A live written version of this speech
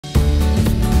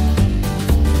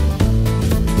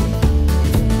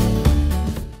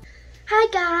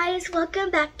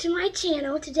welcome back to my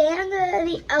channel. Today I'm going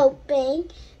to be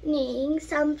opening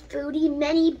some Foodie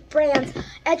Mini Brands.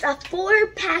 It's a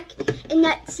 4-pack and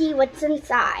let's see what's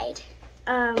inside.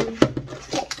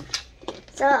 Okay.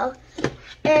 So,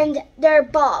 and they're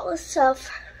balls. So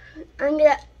I'm going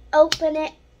to open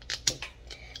it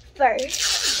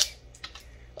first.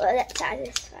 Well, that's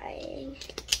satisfying.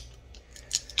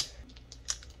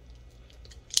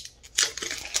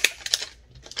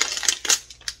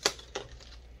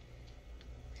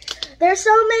 There's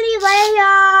so many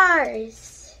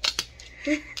layers.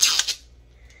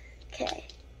 Okay.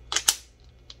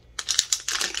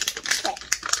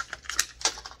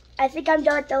 I think I'm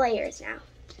done with the layers now.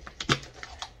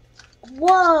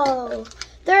 Whoa.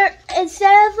 They're,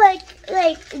 instead of like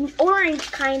an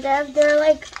orange kind of, they're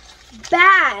like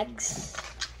bags.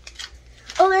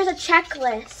 Oh, there's a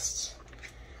checklist.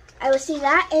 I will see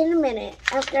that in a minute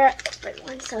after I open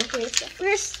one. So here's the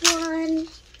first one.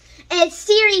 And it's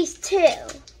series 2.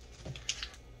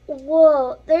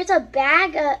 Whoa, there's a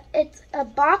bag of, it's a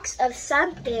box of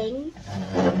something.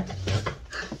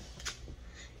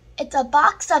 It's a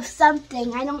box of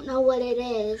something. I don't know what it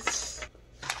is.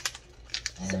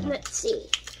 So let's see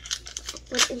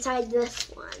what's inside this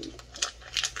one.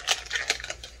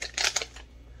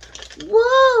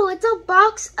 Whoa, it's a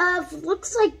box of,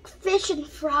 looks like fish and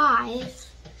fries.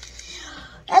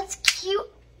 That's cute.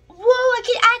 Whoa, I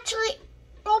can actually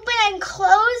open and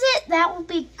close it. That would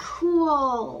be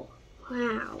cool.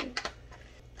 Wow.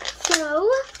 So,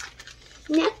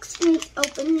 next let's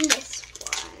open this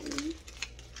one.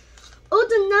 Oh,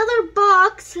 it's another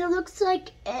box. It looks like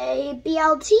a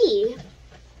BLT.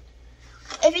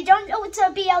 If you don't know what's a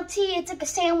BLT, it's like a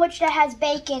sandwich that has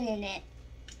bacon in it.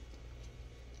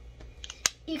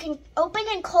 You can open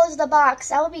and close the box.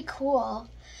 That would be cool.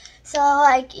 So,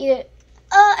 like,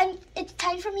 and it's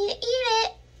time for me to eat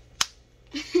it.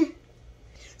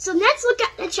 So let's look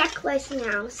at the checklist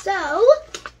now. So,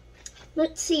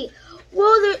 let's see.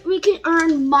 Well, we can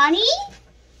earn money.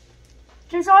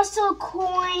 There's also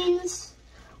coins.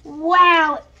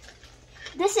 Wow,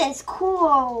 this is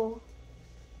cool.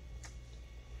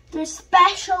 There's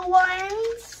special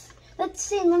ones. Let's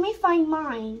see, let me find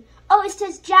mine. Oh, it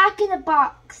says Jack in the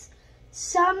Box.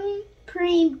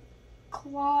 Supreme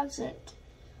Closet.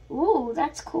 Ooh,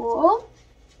 that's cool.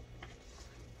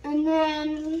 And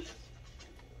then,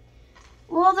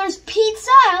 well, there's pizza.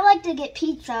 I like to get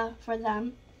pizza for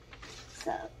them.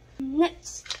 So,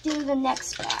 let's do the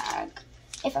next bag.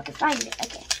 If I can find it.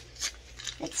 Okay.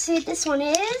 Let's see what this one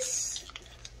is.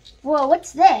 Whoa,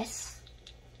 what's this?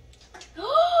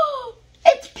 Oh,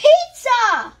 it's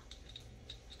pizza!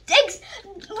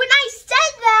 When I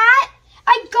said that,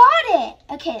 I got it.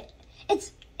 Okay,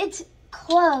 it's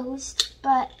closed,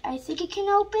 but I think it can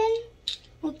open.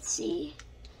 Let's see.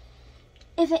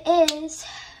 If it is,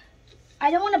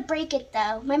 I don't want to break it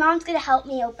though. My mom's going to help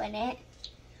me open it.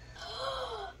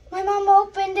 My mom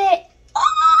opened it.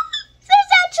 Oh,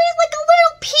 there's actually like a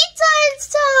little pizza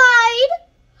inside.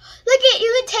 Look at,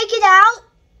 you can take it out.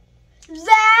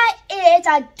 That is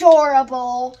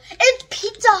adorable. It's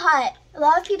Pizza Hut. A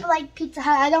lot of people like Pizza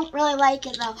Hut. I don't really like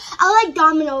it though. I like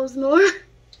Domino's more.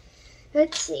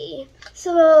 Let's see.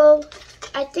 So,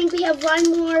 I think we have one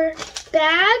more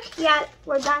bag. Yeah,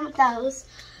 we're done with those.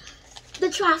 The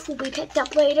trash will be picked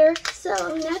up later.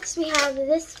 So next we have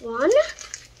this one.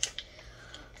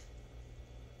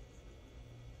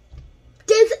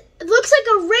 This looks like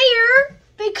a rare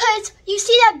because you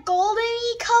see that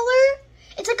golden-y color?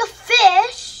 It's like a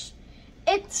fish.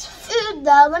 It's food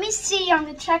though. Let me see on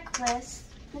the checklist.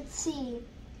 Let's see.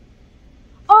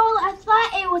 Oh, I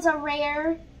thought it was a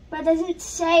rare, but it doesn't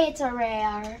say it's a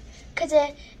rare. Because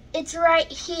it's right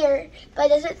here, but it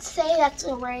doesn't say that's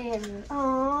a rare.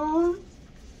 Aww.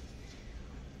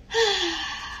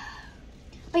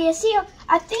 But you see,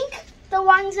 I think the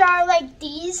ones that are like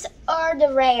these are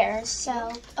the rares.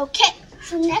 So, okay.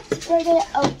 So next we're going to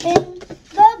open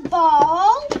the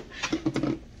ball.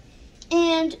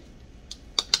 And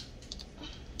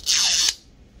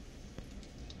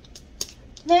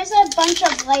there's a bunch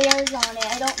of layers on it.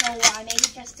 I don't know why. Maybe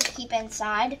just to keep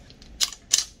inside.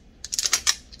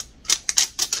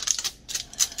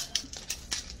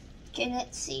 Okay,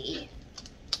 let's see.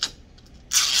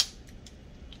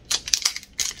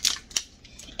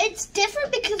 It's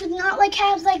different because it's not like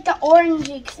has like the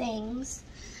orangey things.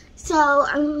 So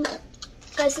I'm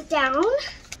gonna sit down.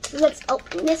 Let's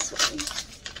open this one.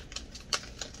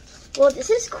 Well, this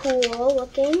is cool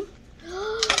looking.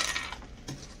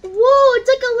 Whoa, it's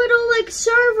like a little like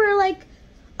server, like,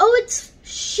 oh, it's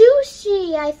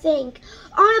sushi, I think.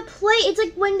 On a plate, it's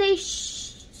like when they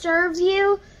serve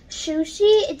you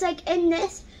sushi, it's like in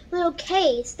this little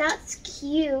case. That's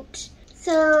cute.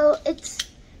 So it's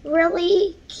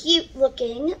really cute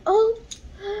looking. Oh,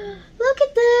 look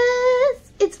at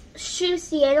this. It's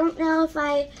sushi. I don't know if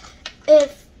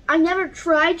I never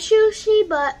tried sushi,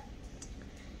 but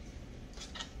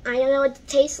I don't know what it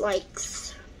tastes like.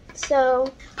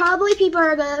 So probably people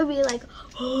are gonna be like,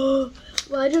 oh,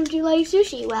 why don't you like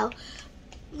sushi? Well,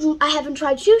 I haven't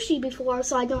tried sushi before,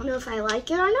 so I don't know if I like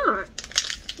it or not.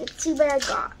 Let's see what I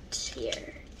got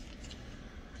here.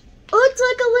 Oh, it's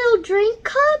like a little drink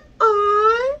cup.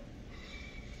 Aww.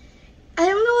 I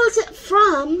don't know what's it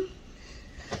from.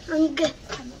 I'm gonna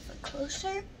come over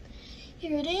closer.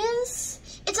 Here it is.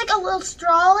 It's like a little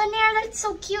straw in there. That's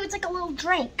so cute. It's like a little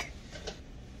drink.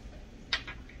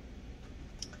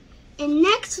 And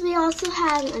next we also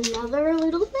have another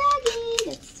little baggie.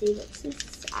 Let's see what's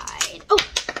inside.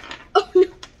 Oh no.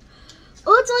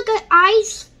 Oh, it's like an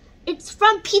ice. It's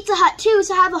from Pizza Hut too,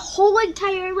 so I have a whole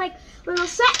entire like little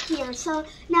set here. So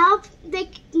now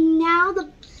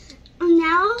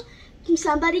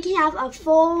somebody can have a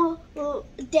full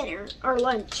dinner or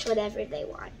lunch, whatever they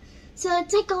want. So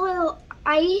it's like a little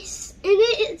ice in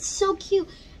it. It's so cute.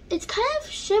 It's kind of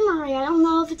shimmery. I don't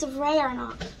know if it's a ray or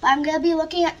not. But I'm gonna be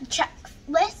looking at the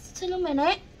checklist in a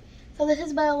minute. So this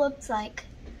is what it looks like.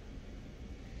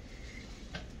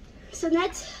 So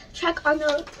let's check on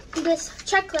this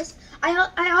checklist.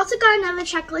 I also got another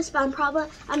checklist, but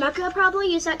I'm not gonna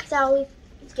probably use that because I always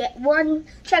get one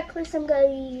checklist I'm gonna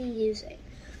be using.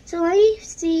 So let me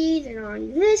see. They're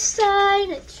on this side.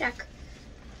 Let's check.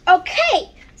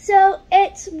 Okay, so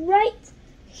it's right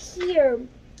here.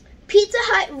 Pizza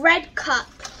Hut red cup.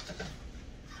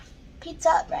 Pizza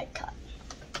Hut red cup.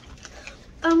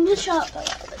 I'm gonna show up a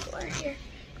little bit more here.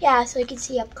 Yeah, so you can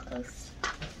see up close.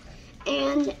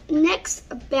 And next,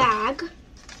 a bag.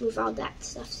 Move all that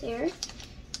stuff there.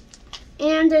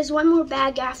 And there's one more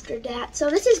bag after that. So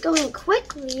this is going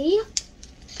quickly.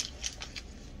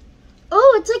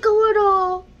 Oh, it's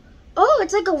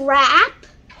like a wrap.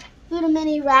 Little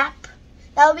mini wrap.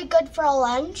 That'll be good for a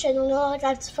lunch. I don't know what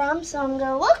that's from, so I'm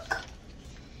gonna look.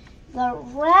 The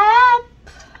wrap.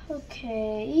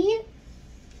 Okay.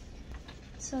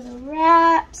 So the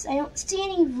wraps. I don't see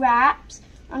any wraps.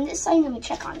 On this side, let me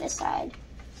check on this side.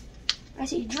 I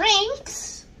see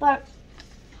drinks, but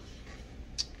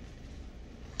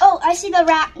oh, I see the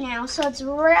wrap now. So it's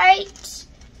right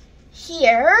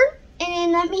here.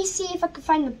 And let me see if I can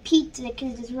find the pizza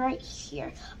because it's right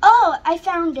here. Oh, I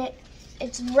found it.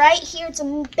 It's right here. It's a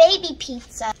baby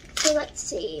pizza. So let's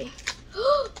see.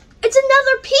 It's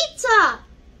another pizza.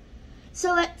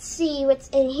 So let's see what's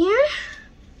in here.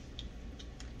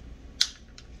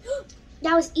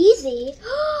 That was easy.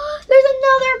 There's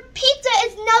another pizza.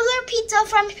 It's another pizza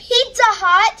from Pizza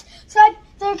Hut. So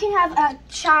they can have a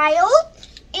child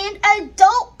and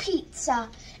adult pizza.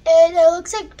 And it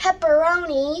looks like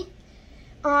pepperoni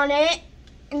on it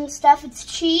and stuff. It's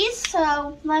cheese.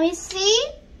 So let me see.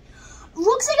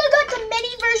 Looks like I got the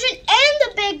mini version and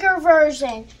the bigger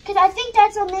version. Because I think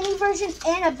that's a mini version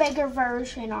and a bigger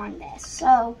version on this.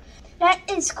 So that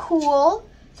is cool.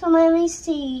 So let me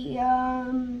see.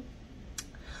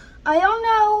 I don't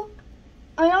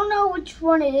know which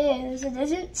one it is. It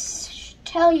doesn't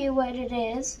tell you what it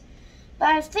is. But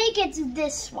I think it's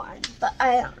this one. But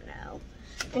I don't know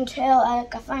until I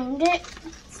can find it.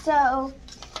 So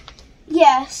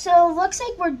yeah, so looks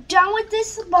like we're done with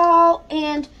this ball,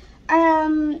 and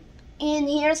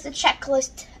here's the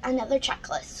checklist, another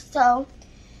checklist. So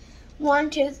 1,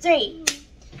 2, 3.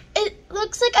 It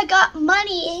looks like I got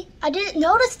money. I didn't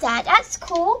notice that. That's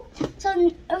cool. So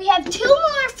we have 2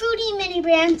 more foodie mini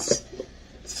brands.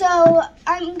 So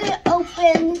I'm gonna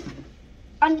open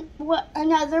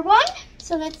another one.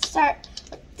 So let's start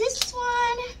with this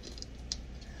one.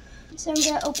 So I'm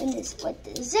gonna open this with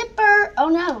the zipper. Oh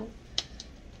no.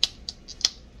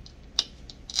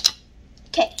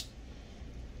 Okay.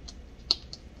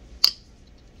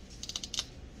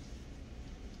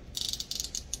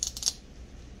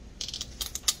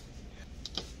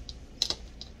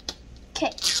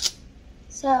 Okay,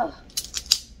 so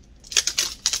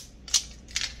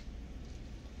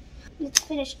let's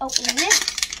finish opening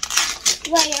this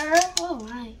layer. Oh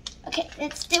my. Okay,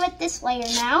 let's do it this layer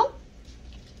now.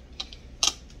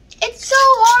 It's so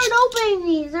hard opening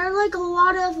these. There are like a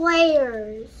lot of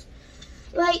layers.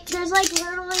 Like there's like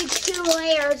literally 2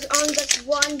 layers on this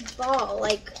one ball.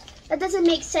 Like that doesn't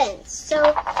make sense. So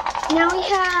now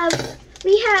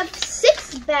we have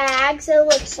 6 bags, it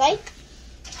looks like.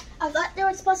 I thought there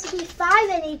was supposed to be 5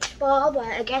 in each ball, but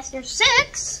I guess there's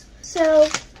 6. So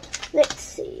let's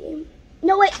see.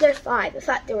 No, wait, there's 5. I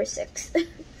thought there were 6.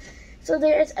 So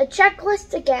there's a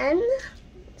checklist again.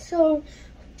 So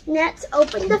let's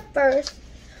open the first.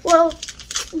 Well,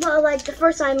 like the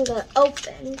first I'm gonna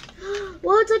open.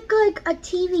 Well, it's like a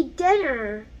TV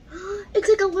dinner. It's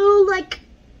like a little like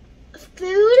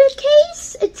food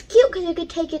case. It's cute because you can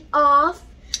take it off,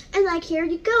 and like here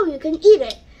you go, you can eat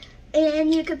it,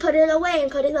 and you can put it away and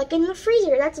put it like in the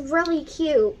freezer. That's really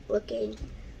cute looking.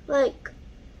 Like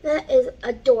that is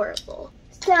adorable.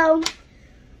 So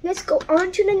let's go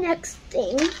on to the next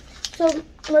thing. So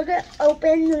we're gonna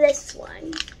open this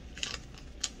one.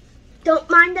 Don't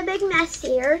mind the big mess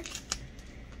here.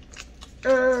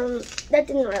 That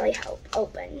didn't really help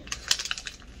open.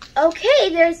 Okay,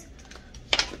 there's,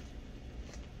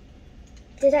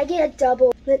 did I get a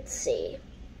double? Let's see.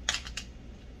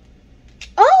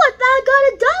 Oh, I thought I got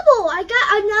a double. I got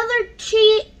another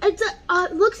cheese, it's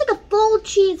a, looks like a full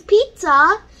cheese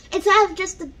pizza instead of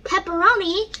just the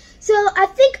pepperoni. So I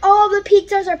think all the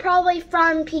pizzas are probably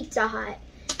from Pizza Hut.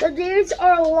 So these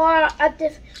are a lot of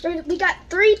we got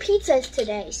 3 pizzas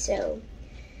today, so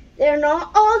they're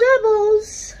not all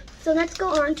doubles. So let's go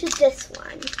on to this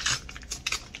one.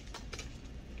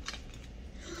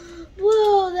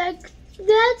 Whoa,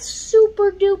 that's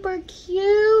super duper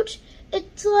cute.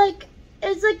 It's like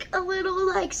a little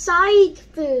like side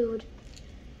food.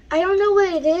 I don't know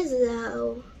what it is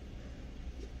though.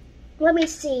 Let me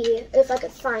see if I can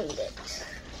find it.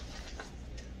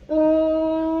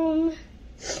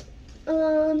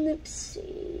 Let's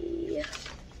see.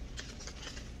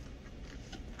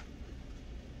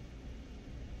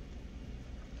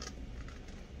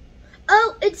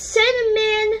 Oh, it's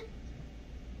cinnamon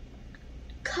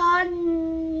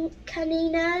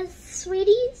caninas,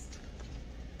 sweeties.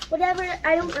 Whatever,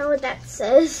 I don't know what that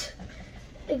says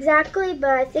exactly,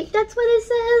 but I think that's what it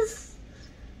says.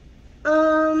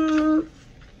 I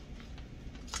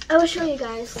will show you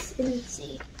guys. Let me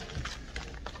see.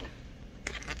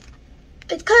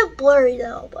 It's kind of blurry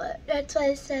though, but that's what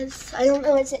it says. I don't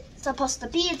know what it's supposed to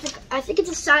be. It's like, I think it's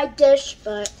a side dish,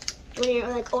 but when you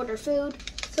like order food.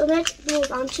 So let's move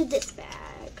on to this bag.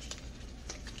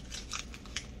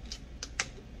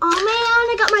 Oh man,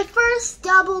 I got my first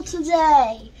double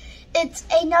today. It's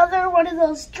another one of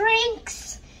those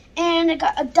drinks, and I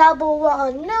got a double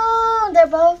one. No, they're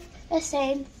both the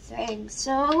same thing.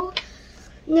 So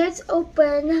let's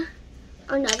open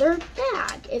another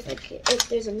bag. If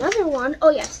there's another one.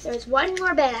 Oh yes, there's one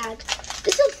more bag.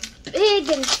 This is big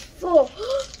and full.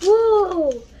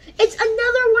 Whoa! It's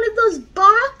another one of those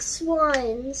box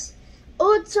ones.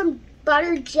 Oh, it's some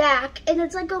butter jack, and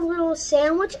it's like a little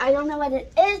sandwich. I don't know what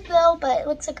it is though, but it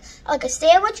looks like a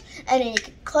sandwich, and then you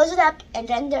can close it up, and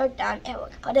then they're done, and we'll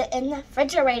put it in the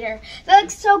refrigerator. That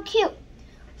looks so cute.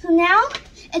 So now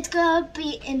it's gonna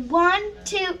be in 1,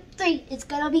 2, 3. It's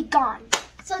gonna be gone.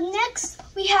 So next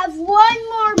we have one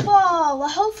more ball.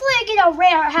 Hopefully I get a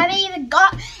rare. I haven't even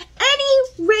got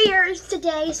any rares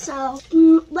today, so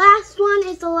last one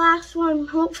is the last one.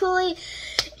 Hopefully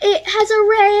it has a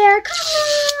rare. Come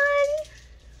on.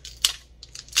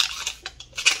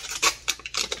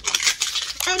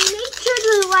 And make sure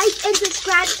to like and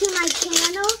subscribe to my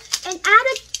channel. And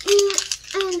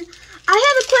and I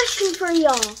have a question for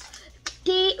y'all.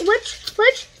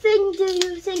 Which thing do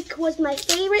you think was my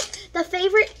favorite? The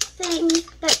favorite thing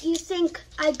that you think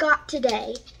I got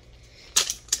today?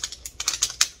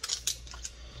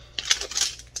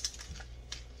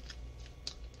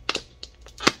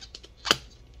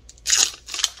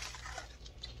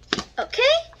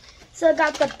 Okay, so I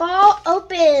got the ball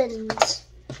opened.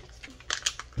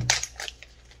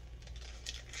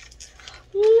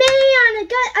 Man, I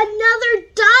got another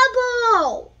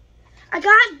double. I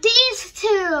got these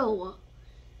 2.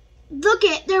 Look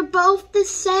it, they're both the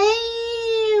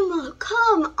same.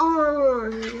 Come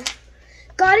on.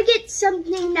 Gotta get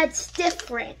something that's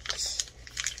different.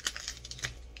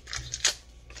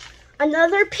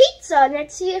 Another pizza.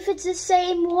 Let's see if it's the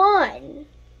same one.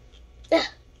 Ugh.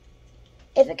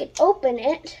 If I can open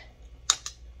it.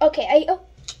 Okay,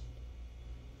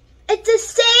 it's the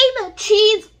same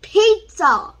cheese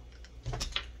pizza.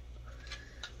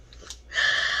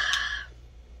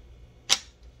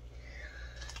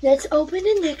 Let's open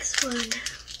the next one.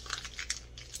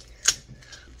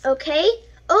 Okay.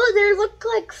 Oh, they look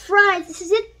like fries. This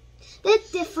is it. This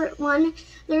different one.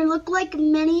 They look like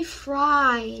mini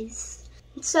fries.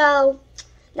 So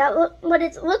that's what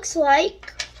it looks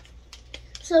like.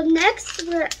 So next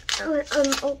we're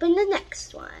open the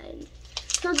next one.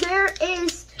 So there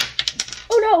is.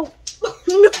 Oh no!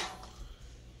 No.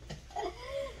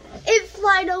 It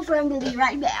flied over. I'm gonna be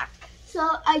right back. So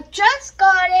I just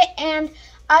got it, and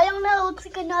I don't know, it looks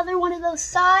like another one of those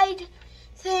side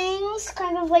things,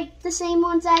 kind of like the same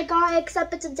ones I got,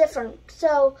 except it's a different.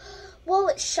 So, well,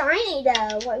 it's shiny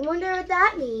though. I wonder what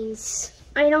that means.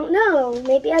 I don't know.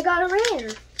 Maybe I got a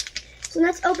rare. So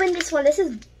let's open this one. This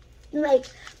is like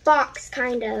box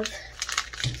kind of.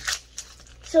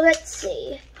 So let's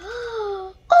see.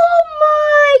 Oh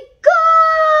my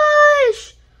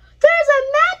gosh! There's a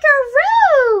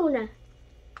macaroon!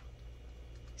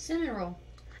 Cinnamon roll.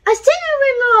 A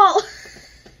cinnamon roll!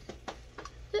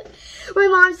 My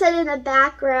mom said in the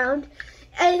background.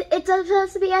 And it's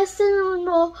supposed to be a cinnamon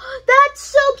roll. That's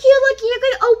so cute. Look, you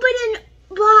can open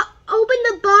the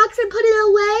box and put it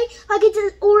away like it's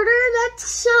an order. That's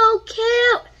so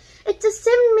cute. It's a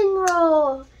cinnamon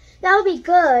roll. That would be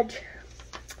good.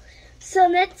 So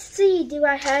let's see. Do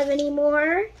I have any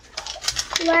more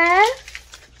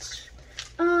left?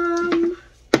 Oh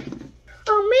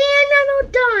man, I'm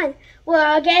not done.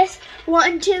 Well, I guess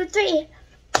 1, 2, 3.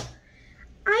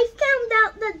 I found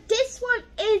out that this one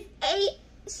is a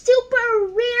super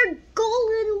rare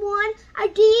golden one. I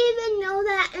didn't even know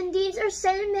that. And these are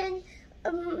cinnamon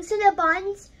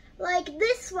Cinnabons. Like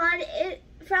this one is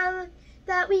from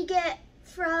that we get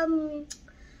from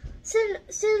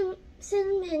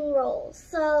cinnamon rolls.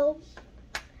 So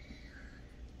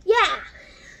yeah.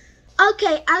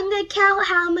 Okay, I'm gonna count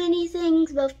how many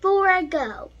things before I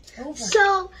go.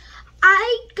 So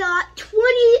I got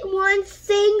 21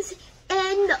 things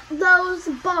in those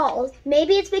balls.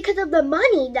 Maybe it's because of the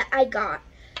money that I got,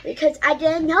 because I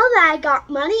didn't know that I got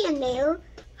money in there.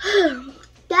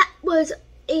 That was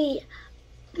a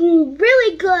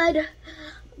really good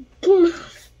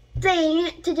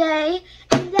thing today,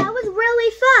 and that was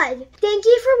really fun. Thank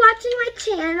you for watching my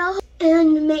channel,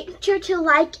 and make sure to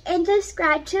like and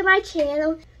subscribe to my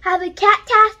channel. Have a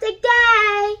cat-tastic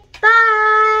day.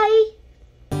 Bye.